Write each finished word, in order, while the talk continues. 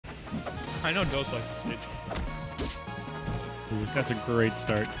I know Dos likes the stage. Ooh, that's a great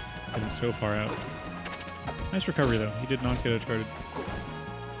start. I'm so far out. Nice recovery, though. He did not get outcharted.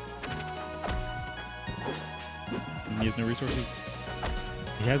 And he has no resources.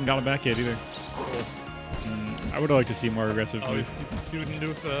 He hasn't gotten back yet, either. Cool. I would like to see more aggressive Oh, move. see what we can do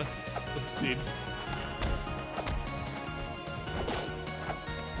with the seed.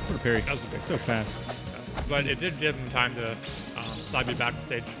 What a parry. That was a big so fast. But it did give him time to slide me back to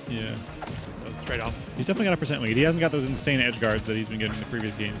stage. Yeah. So straight off. He's definitely got a percent lead. He hasn't got those insane edge guards that he's been getting in the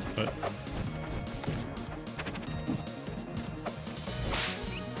previous games, but...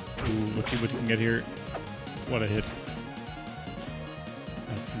 Ooh, let's see what he can get here. What a hit.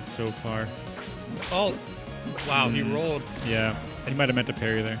 That's so far. Oh, wow, he rolled. Yeah, he might have meant to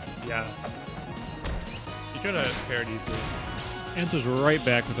parry there. Yeah. He could have parried easily. Answers right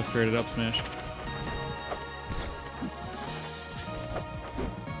back with a fair up smash.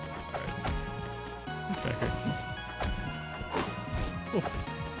 Back here. Oh,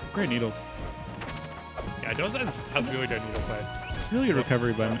 great needles. Yeah, Dos has really good needle play. Really good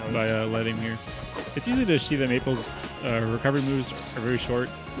recovery by Lattim here. It's easy to see that Maypul's recovery moves are very short,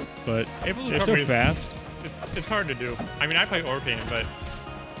 but Maypul's they're so recovery fast. It's hard to do. I mean, I play Orpane, but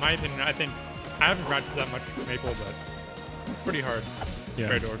in my opinion, I think I haven't practiced that much Maypul, but pretty hard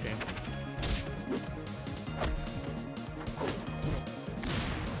compared to Orpane.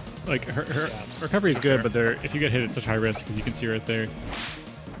 Like her recovery is good, but if you get hit at such high risk, as you can see right there,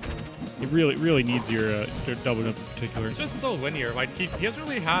 it really needs your double jump in particular. It's just so linear. Like he doesn't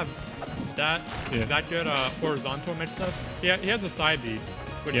really have that good horizontal mix stuff. Yeah, he has a side B,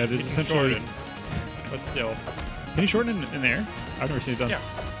 which he can shorten, but still. Can you shorten in there? I've never seen it done. Yeah.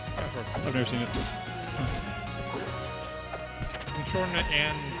 I've never seen it. You can shorten it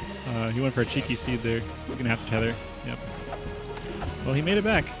and... he went for a cheeky seed there. He's going to have to tether. Yep. Well, he made it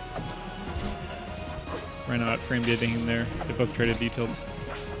back. Ranno out-framed him there. They both traded details.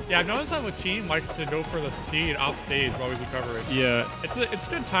 Yeah, I've noticed that Lattim likes to go for the seed off stage while he's recovering. Yeah. It's a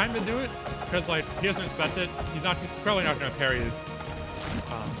good time to do it, because like he doesn't expect it. He's probably not going to parry it.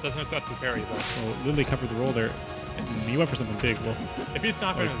 Doesn't expect to parry, but... Well, Lily covered the roll there. And he went for something big. Well, if he's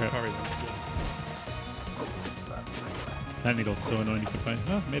not going to recover, then that needle's so annoying to find.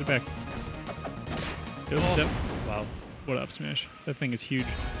 Oh, made it back. Wow. What up smash. That thing is huge.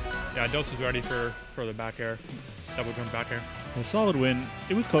 Yeah, Dos is ready for the back air. Double jump back air. A solid win.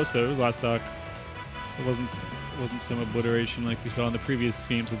 It was close though. It was last stock. It wasn't some obliteration like we saw in the previous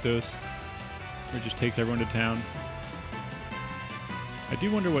games with Dos, where it just takes everyone to town. I do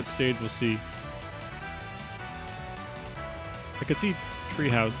wonder what stage we'll see. I could see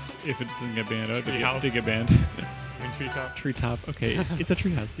Treehouse if it doesn't get banned. It did get banned. I mean Treetop. Treetop. Okay, it's a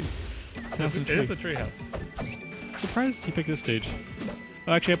treehouse, dude. It is a treehouse. Surprised he picked this stage.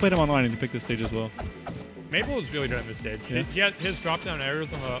 Oh, actually, I played him online and he picked this stage as well. Maypul is really good at this stage. Yeah. His drop-down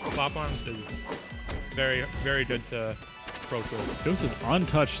aerials on the platforms is very, very good to approach with. Dos is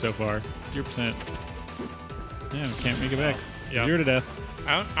untouched so far. 0%. Yeah, can't make it back. 0 to death.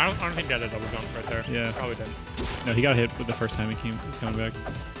 I don't think that a double jump right there. Yeah. Probably didn't. No, he got hit with the first time he was coming back.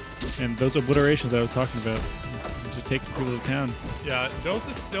 And those obliterations that I was talking about, just take people to town. Yeah, Dos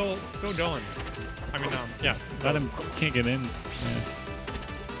is still going. I mean, yeah. Lattim can't get in. Yeah.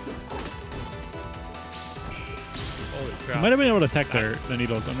 Holy crap. He might have been able to attack the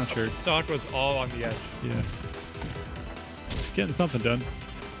needles. I'm not sure. Stock was all on the edge. Yeah. Getting something done.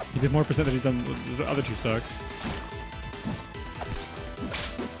 He did more percent than he's done with the other two stocks.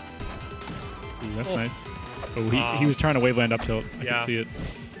 Ooh, that's nice. Oh, he was trying to waveland up tilt. I can see it.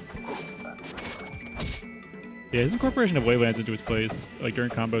 Yeah, his incorporation of wavelands into his plays, like during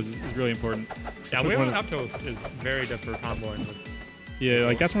combos, is really important. Yeah, waveland up tilt is very good for comboing with. Yeah,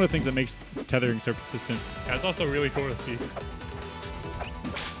 like that's one of the things that makes tethering so consistent. Yeah, it's also really cool to see.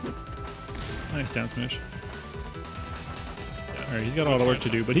 Nice down smash. Yeah. All right, he's got a lot of work to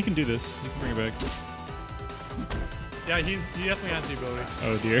do, but he can do this. He can bring it back. Yeah, he definitely has the ability.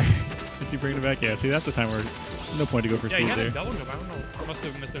 Oh dear, is he bringing it back? Yeah. See, that's the time where no point to go for seed there. Yeah, he had a double jump. I don't know. I must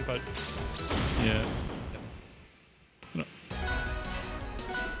have missed it, but yeah. No.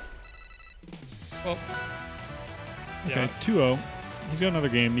 Well. Okay, 2-0. He's got another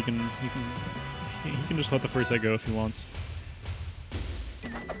game. He can just let the first set go if he wants.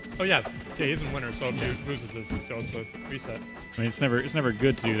 Oh yeah, he's in winner. So if he loses this, so it's a reset. I mean, it's never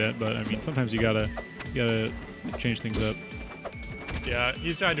good to do that, but I mean, sometimes you gotta change things up. Yeah,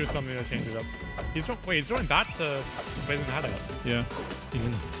 he's trying to do something to change it up. He's going back to waving the head out. Yeah, he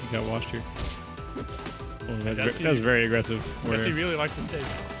got washed here. Oh, that was very aggressive. Yes, he really likes the stage.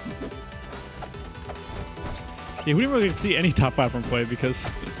 Yeah, we didn't really get to see any top platform play because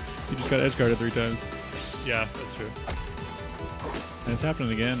You just got edge guarded 3 times. Yeah, that's true. And it's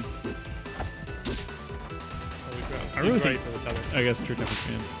happening again. I really think, for the tether. I guess true tether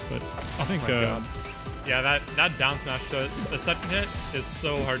can, but I think. Yeah, that down smash, the second hit is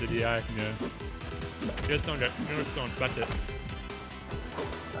so hard to DI. Yeah. You just don't expect it.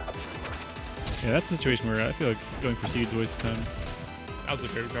 Yeah, that's a situation where I feel like going for seeds waste time. That was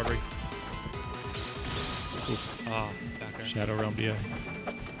a great recovery. Ah, back there. Shadow Realm DI.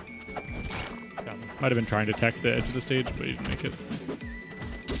 Might have been trying to tech the edge of the stage, but he didn't make it.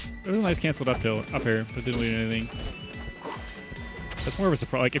 It was a nice canceled up air, but didn't lead anything. That's more of a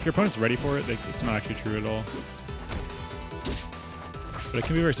surprise. Like, if your opponent's ready for it, it's not actually true at all. But it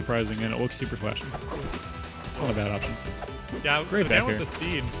can be very surprising, and it looks super flashy. So it's not a bad option. Yeah, great back with the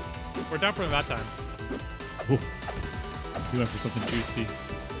seed. We're down for him that time. Ooh. He went for something juicy.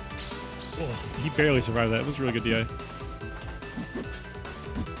 Oh, he barely survived that. It was really good DI.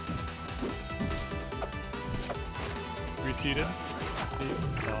 Reseeded.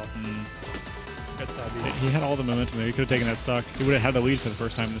 He had all the momentum there. He could have taken that stock. He would have had the lead for the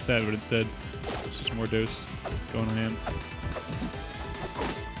first time in the set, but instead, it's just more dose going on him.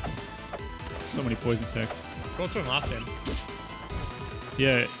 So many poison stacks. Goes from last game.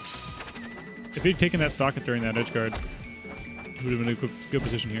 Yeah. If he'd taken that stock during that edge guard, he would have been in a good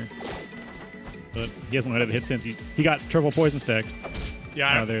position here. But he hasn't had a hit since. He got triple poison stacked.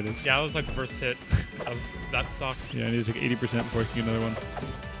 Yeah. Oh, there it is. Yeah, that was like the first hit of that stock. Yeah, I need to take 80% before I can get another one.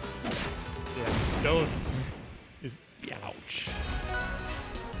 Yeah. Dose is ouch.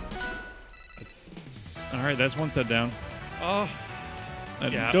 All right, that's one set down. Oh.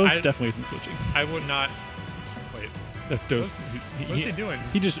 Yeah, Dose definitely isn't switching. I would not. Wait. That's Dose. What's he doing?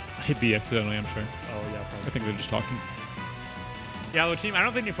 He just hit B accidentally, I'm sure. Oh, yeah, probably. I think they're just talking. Yeah, Lattim, I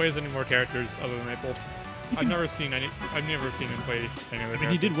don't think he plays any more characters other than Maypul. I've never seen him play any other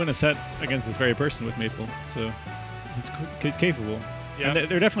he did win a set against this very person with Maypul, so he's capable. Yeah. And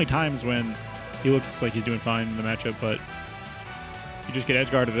there are definitely times when he looks like he's doing fine in the matchup, but you just get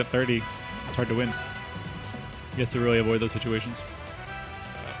edge guarded at 30, it's hard to win. You have to really avoid those situations.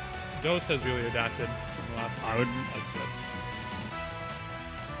 Dose has really adapted in the last. I would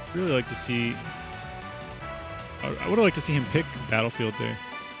really like to see. I would have liked to see him pick Battlefield there.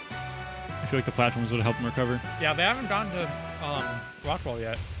 I feel like the platforms would have helped him recover. Yeah, they haven't gone to Rockwall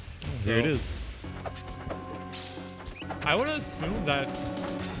yet. Here it is. I would assume that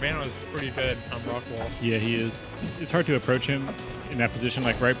Ranno is pretty good on Rockwall. Yeah, he is. It's hard to approach him in that position.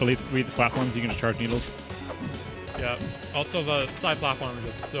 Like right beneath the platforms, you can just charge needles. Yeah. Also, the side platform is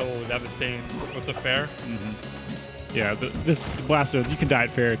just so devastating with the fair. Mm-hmm. Yeah, this Blastoise, you can die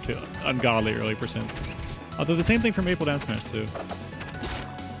at fair to ungodly early percents. Although the same thing for Maypul down smash too.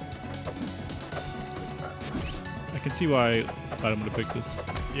 I can see why Lattim would have picked this.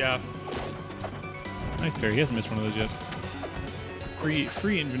 Yeah. Nice parry. He hasn't missed one of those yet.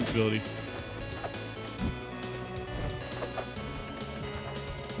 Free invincibility.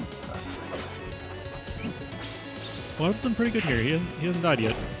 Well, Lattim's done pretty good here. He hasn't died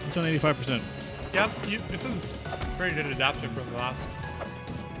yet. He's on 85%. Yep. This is pretty good adaptation from the last.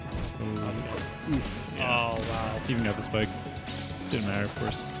 Oof. Yeah. Oh wow. He even got the spike. Didn't matter, of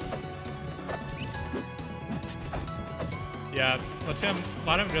course. Yeah,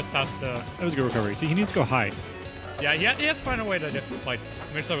 Lattim just has to. That was a good recovery. See, he needs to go high. Yeah, he has to find a way to like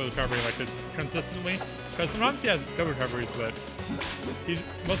mix up the recovery like this consistently. Because sometimes he has good recoveries, but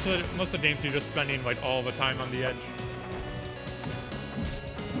most of the games he's just spending like all the time on the edge.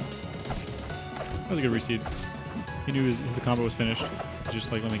 That was a good reseed. He knew his combo was finished. He's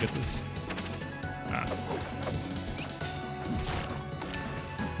just like, let me get this. Ah.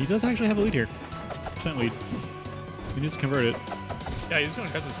 He does actually have a lead here. % lead. He needs to convert it. Yeah, he's going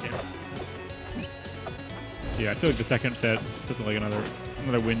to cut this game. Yeah, I feel like the second set puts like another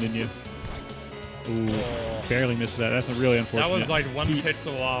wind in you. Ooh, barely missed that. That's a really unfortunate. That was like one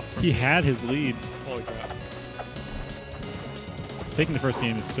pixel off. He had his lead. Holy crap. Taking the first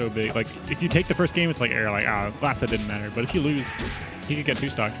game is so big. Like, if you take the first game, it's like, last set didn't matter. But if you lose, he could get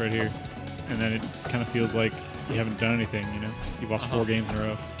 2-stocked right here. And then it kind of feels like you haven't done anything, you know? You've lost 4 games in a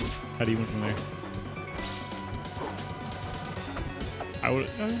row. How do you win from there?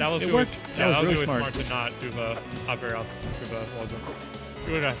 That was really smart to not do the up air up to the wall jump.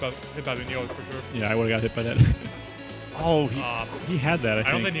 You would have hit by the Neo for sure. Yeah, I would have got hit by that. Oh, he had that, I think.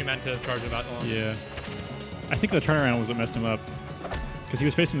 I don't think he meant to charge it that long. Yeah. I think the turnaround was what messed him up. Because he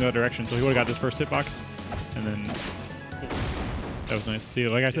was facing the other direction, so he would have got this first hitbox. And then... That was nice. See,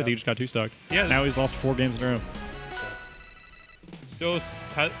 like I said, he just got 2-stocked. Yeah. Now he's lost 4 games in a row.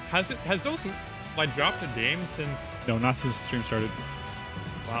 Has those like dropped a game since? No, not since the stream started.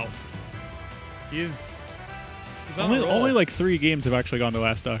 Wow. He's on a roll. Only like 3 games have actually gone to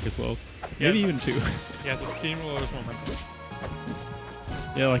last stock as well. Maybe even 2. Yeah, the steamroller's momentum.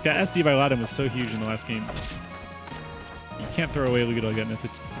 Yeah, like that SD by Lattim was so huge in the last game. You can't throw away a lead like that in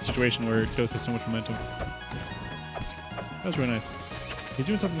a situation where Dos has so much momentum. That was really nice. He's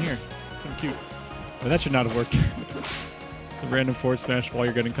doing something here. Something cute. But that should not have worked. A random forward smash while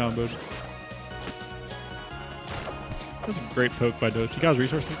you're getting comboed. That was a great poke by Dos. He got his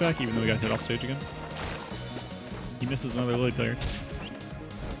resources back even though he got hit off stage again. He misses another Lily player.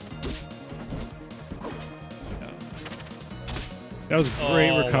 That was a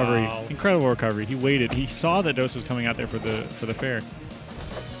great recovery. Wow. Incredible recovery. He waited. He saw that Dos was coming out there for the fair.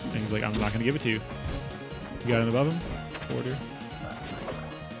 And he's like, I'm not going to give it to you. You got it above him. Forward here.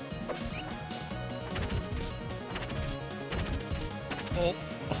 Oh.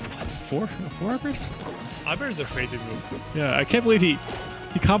 What? Four uppers? Up air is a crazy move. Yeah, I can't believe he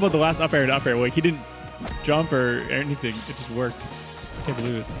comboed the last up air to up air. Like, he didn't jump or anything. It just worked. I can't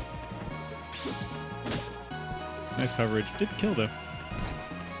believe it. Nice coverage. Did kill though.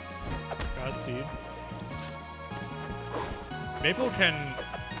 Got seed. Maypul can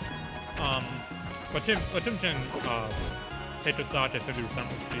Lattim can take the stock at 50%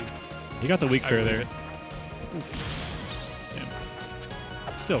 with seed. He got the weak fair there. Damn.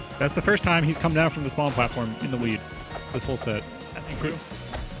 Still, that's the first time he's come down from the spawn platform in the lead this whole set. That's true.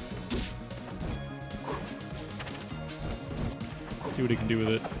 See what he can do with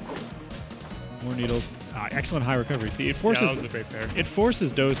it. More needles. Excellent high recovery. See, it forces that was a great pair. It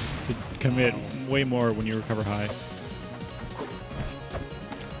forces Dos to commit way more when you recover high.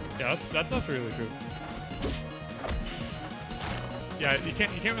 Yeah, that's also really true. Yeah, you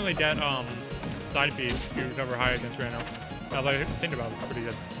can't really get side beat if you recover high against Ranno. Now that I think about it, it's pretty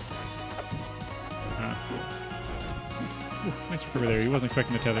good. Ooh, nice recovery there. He wasn't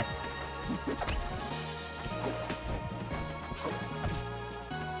expecting the tether.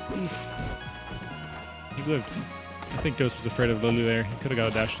 Oof. He lived. I think Dos was afraid of Lily there. He could have got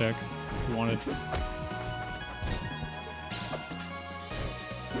a dash attack if he wanted.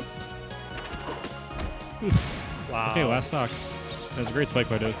 Oof. Wow. Okay, last stock. That was a great spike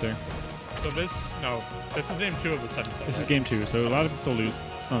by Dos there. So this is game 2 of the 7. This is game 2, so a lot of them still lose.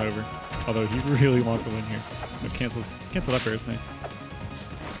 It's not over. Although he really wants to win here. But cancel up air is nice.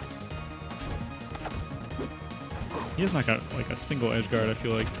 He has not got like a single edge guard, I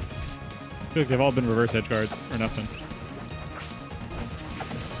feel like. I feel like they've all been reverse edge guards or nothing.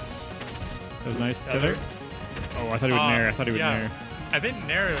 That was nice. Tether? Oh, I thought he would nair. I thought he would nair. I think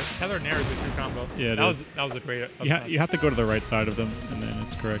tether nair is a true combo. Yeah, that was a great. You have to go to the right side of them, and then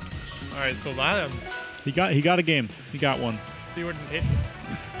it's correct. All right, so Lattim. He got a game. He got one. See what it hits.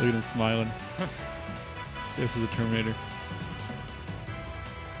 Look at him smiling. This is a Terminator.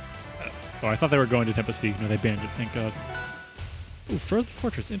 Oh, I thought they were going to Tempest Peak. No, they banned it. Thank God. Ooh, Frozen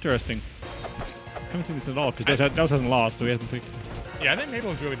Fortress. Interesting. Haven't seen this at all because Dos hasn't lost, so he hasn't picked. Yeah, I think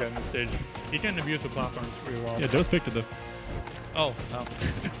Maypul's really good on this stage. He can abuse the platforms pretty well. Yeah, Dos picked it though. Oh, no.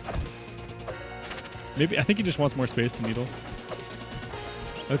 Maybe I think he just wants more space to needle.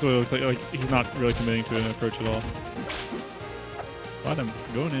 That's what it looks like. Like he's not really committing to an approach at all. Lattim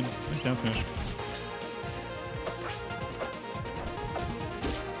going in. Nice down smash.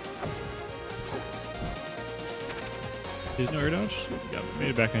 There's no air dodge. Yeah, made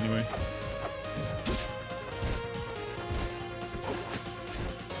it back anyway.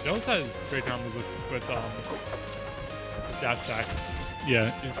 Dos has great combos with dash attack.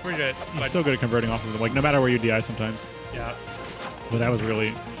 Yeah, he's pretty good. He's so good at converting off of them. Like no matter where you DI sometimes. Yeah. Well, that was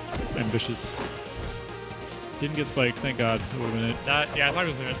really ambitious. Didn't get spiked. Thank God. That would have been it. Yeah, I thought it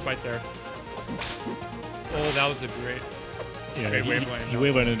was going to spike there. Oh, that was a great. Yeah, great he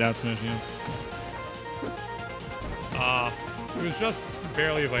wave landed down smash. Yeah. It was just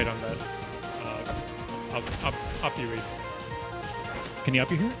barely late on that. Up you read. Can he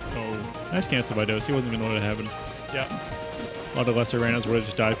up you here? Oh, nice cancel by Dos. He wasn't even going to let it happen. Yeah. A lot of lesser Rannos would have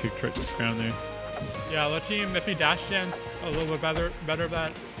just dive kicked right to the ground there. Yeah, Lattim, if he dash danced a little bit better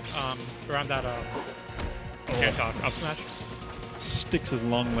that around that can't talk up smash. Sticks his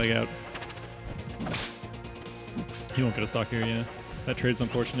long leg out. He won't get a stock here, yeah. That trade's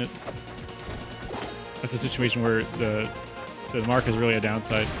unfortunate. That's a situation where the mark is really a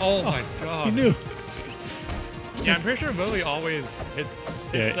downside. Oh my God. He knew. Yeah, I'm pretty sure Lily always hits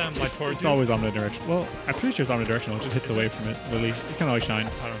them like towards It's always omnidirectional. Well, I'm pretty sure it's omnidirectional. It just hits away from it. Lily, it's kind of like Shine.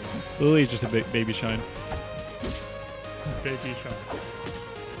 I don't know. Lily's just a baby Shine. Baby Shine.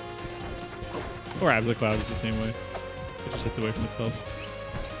 Or Abza Cloud is the same way. It just hits away from itself.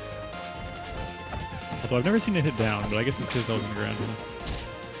 Although I've never seen it hit down, but I guess it's because I was on the ground.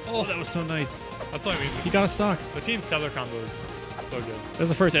 Oh, that was so nice. That's what I mean. He got a stock. The team stellar combo is so good. That's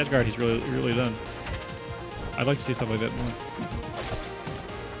the first edge guard he's really done. I'd like to see stuff like that more.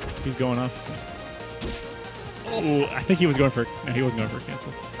 He's going off. Oh, I think he was going for. No, he wasn't going for a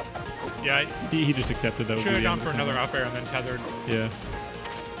cancel. Yeah, he just accepted that. Should have gone for another up air and then tethered. Yeah.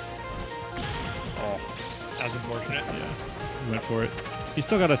 Oh, that's unfortunate. Yeah, he went for it. He's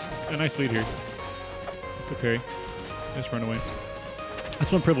still got a nice lead here. Good parry. Just run away.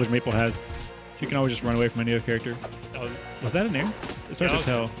 That's one privilege Maypul has. You can always just run away from any other character. Was that an air? It's hard to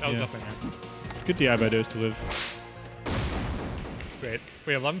tell. That was definitely an air. Good DI by Dos to live. Great.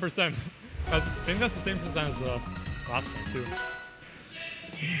 Wait, 11%. I think that's the same percent as the last one, too.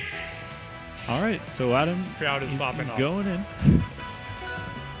 All right, so Lattim, Crowd is popping he's off. going in.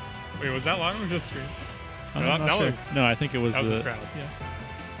 Wait, was that Lattim or just stream? I'm not sure. No, I think it was the crowd. Yeah.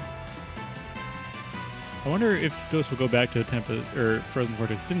 I wonder if Dos will go back to Frozen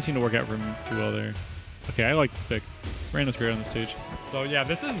Vortex. Didn't seem to work out for him too well there. Okay, I like this pick. Ranno's great on the stage. So yeah,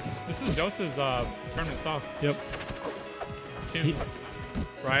 this is Dos's tournament style. Yep. Team's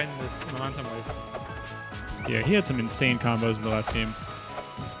riding this momentum wave. Yeah, he had some insane combos in the last game.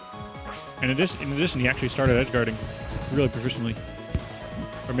 And in addition, he actually started edge guarding really proficiently.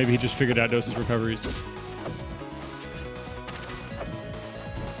 Or maybe he just figured out Dos's recoveries.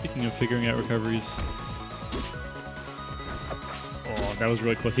 Speaking of figuring out recoveries. Oh, that was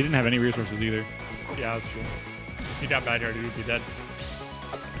really close. He didn't have any resources either. Yeah, that's true. He got bad guard, he'd be dead.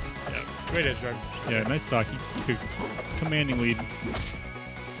 Yeah, great edge guard. Yeah, nice stock. He could commanding lead.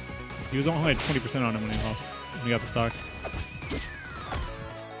 He was only at 20% on him when he got the stock.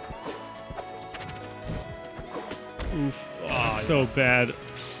 Oof. Oh, that's so bad.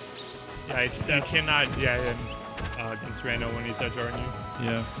 Yeah, he cannot DI in against Ranno when he's edge guarding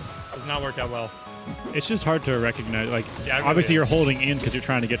you. Yeah. Does not work out well. It's just hard to recognize. Like, yeah, really obviously you're holding in because you're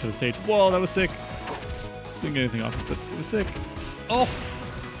trying to get to the stage. Whoa, that was sick. Didn't get anything off it, but it was sick. Oh,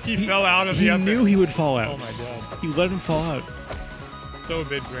 he fell out of the up air. He knew he would fall out. Oh my god. He let him fall out. So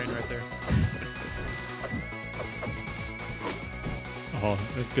big brain right there. Oh,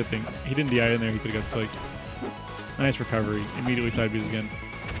 that's a good thing. He didn't DI in there. He could have got spiked. Nice recovery. Immediately side B's again.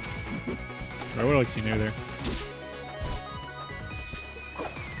 I would like to see Nair there.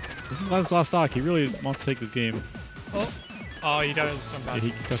 This is Lattim's last stock. He really wants to take this game. Oh, he does some bad.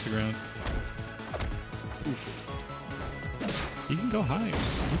 Yeah, he touched the ground. Oof. He can go high.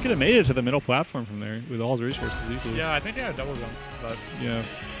 He could have made it to the middle platform from there with all his resources easily. Yeah, I think he had a double jump, but yeah.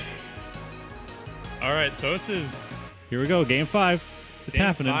 All right, so this is here we go, game 5. It's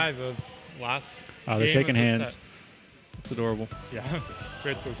happening. Game 5 of last. Oh, they're shaking hands. It's adorable. Yeah,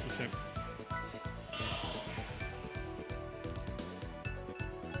 great sportsmanship.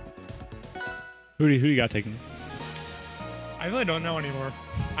 Who do you got taking this? I really don't know anymore.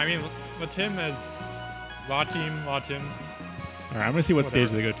 I mean, Lattim as Lattim. All right, I'm gonna see what stage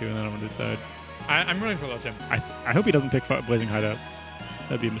they go to, and then I'm gonna decide. I'm rooting for Lattim. I hope he doesn't pick Blazing Hideout.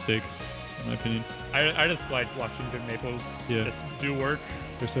 That'd be a mistake, in my opinion. I just like watching good Maples just do work.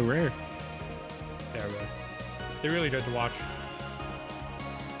 They're so rare. Yeah, really. They're really good to watch.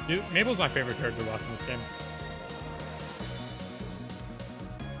 Dude, Maple's my favorite character to watch in this game.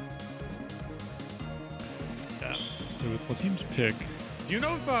 Yeah. So it's Lattim's pick. Do you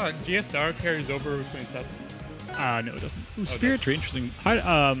know if GSR carries over between sets? No, it doesn't. Ooh, Spirit Tree, interesting.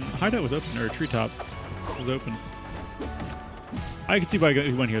 Hideout was open, or Treetop was open. I can see why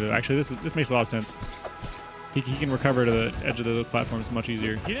he went here, though. Actually, this makes a lot of sense. He can recover to the edge of the platforms much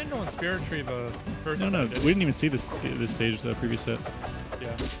easier. He didn't go in Spirit Tree the first No, set, we didn't even see this stage the previous set.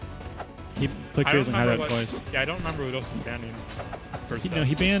 Yeah. He played Blazing Hideout twice. Yeah, I don't remember what else was banning first set. No,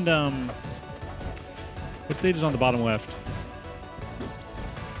 he banned, what stage is on the bottom left?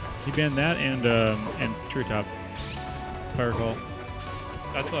 He banned that and Treetop, if I recall.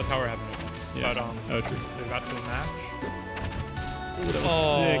 That's the tower having it. Yeah. But, true. they got to the match. Ooh, that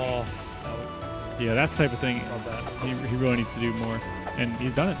was sick. Yeah, that's the type of thing. Love that. He really needs to do more, and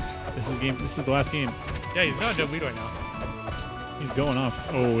he's done it. This is the last game. Yeah, he's got a dead lead right now. He's going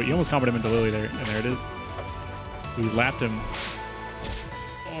off. Oh, he almost comboed him into Lily there, and there it is. We lapped him.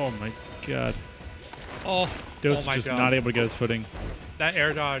 Oh my god. Oh, Dos just not able to get his footing. That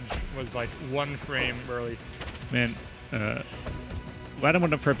air dodge was like 1 frame early. Man, Lattim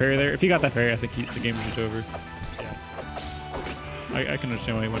went up for a parry there. If he got that parry, I think the game was just over. Yeah. I can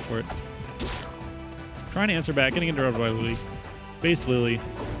understand why he went for it. Trying to answer back, getting interrupted by Lily. Based Lily,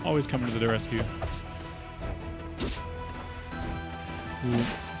 always coming to the rescue. Who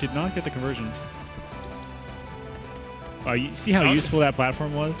did not get the conversion. You see how useful that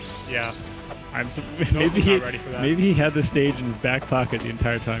platform was? Yeah. Maybe not ready for that. maybe he had the stage in his back pocket the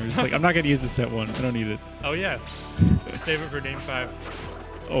entire time. He's just like, I'm not going to use this set 1. I don't need it. Oh, yeah. Save it for game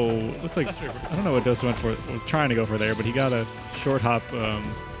 5. Oh, looks like, I don't know what Dos went for. Was trying to go for there, but he got a short hop. I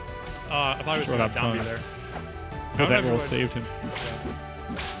thought he was going to down B there. Oh, that roll saved him. Yeah.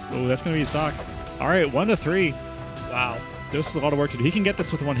 Oh, that's going to be stock. All right, 1 to 3. Wow. Dos has a lot of work to do. He can get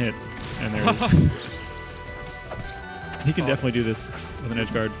this with 1 hit. And there it is. He can definitely do this with an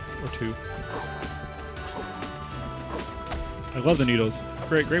edge guard or 2. I love the needles.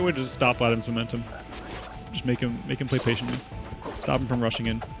 Great way to just stop Lattim's momentum. Just make him play patiently. Stop him from rushing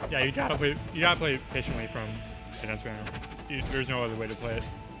in. Yeah, you gotta play patiently from against Ranno. There's no other way to play it.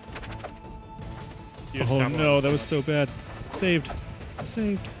 Oh no, that was so bad. Saved.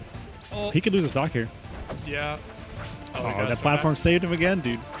 Oh. He could lose a stock here. Yeah. Oh, that platform saved him again,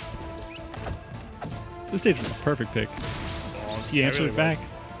 dude. This stage was a perfect pick. He answered it back.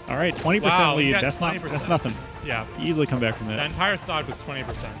 All right, 20% lead. That's 20%. That's nothing. Yeah. Easily come back from that. The entire stock was 20%.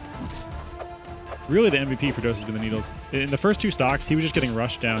 Really, the MVP for Dos has been the needles. In the first 2 stocks, he was just getting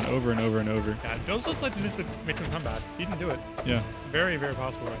rushed down over and over and over. Yeah, Dos looks like to make him come back. He can do it. Yeah. It's very, very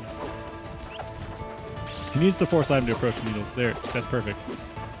possible right now. He needs to force Lattim to approach the needles. There, that's perfect.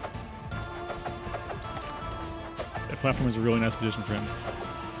 That platform is a really nice position for him.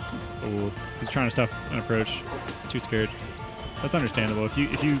 Oh, he's trying to stuff an approach. Too scared. That's understandable. If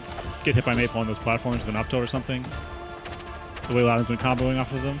you get hit by Maypul on those platforms with an up tilt or something, the way Lattim's been comboing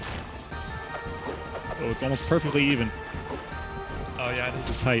off of them, oh, it's almost perfectly even. Oh yeah, this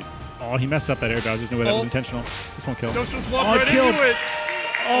is tight. Oh, he messed up that air dodge. There's no way that was intentional. This won't kill. Dos just walked right into it.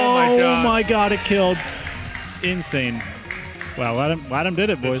 Oh my god, it killed. Insane. Wow, Lattim did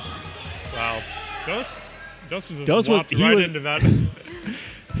it, boys. Wow. Dos was into that.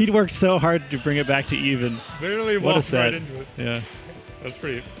 He'd worked so hard to bring it back to even. Literally walked right into it. Yeah.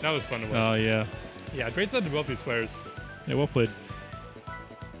 That was fun to win. Oh, yeah. Yeah, great set to both these players. Yeah, well played.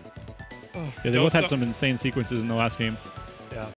 Yeah, they both had some insane sequences in the last game.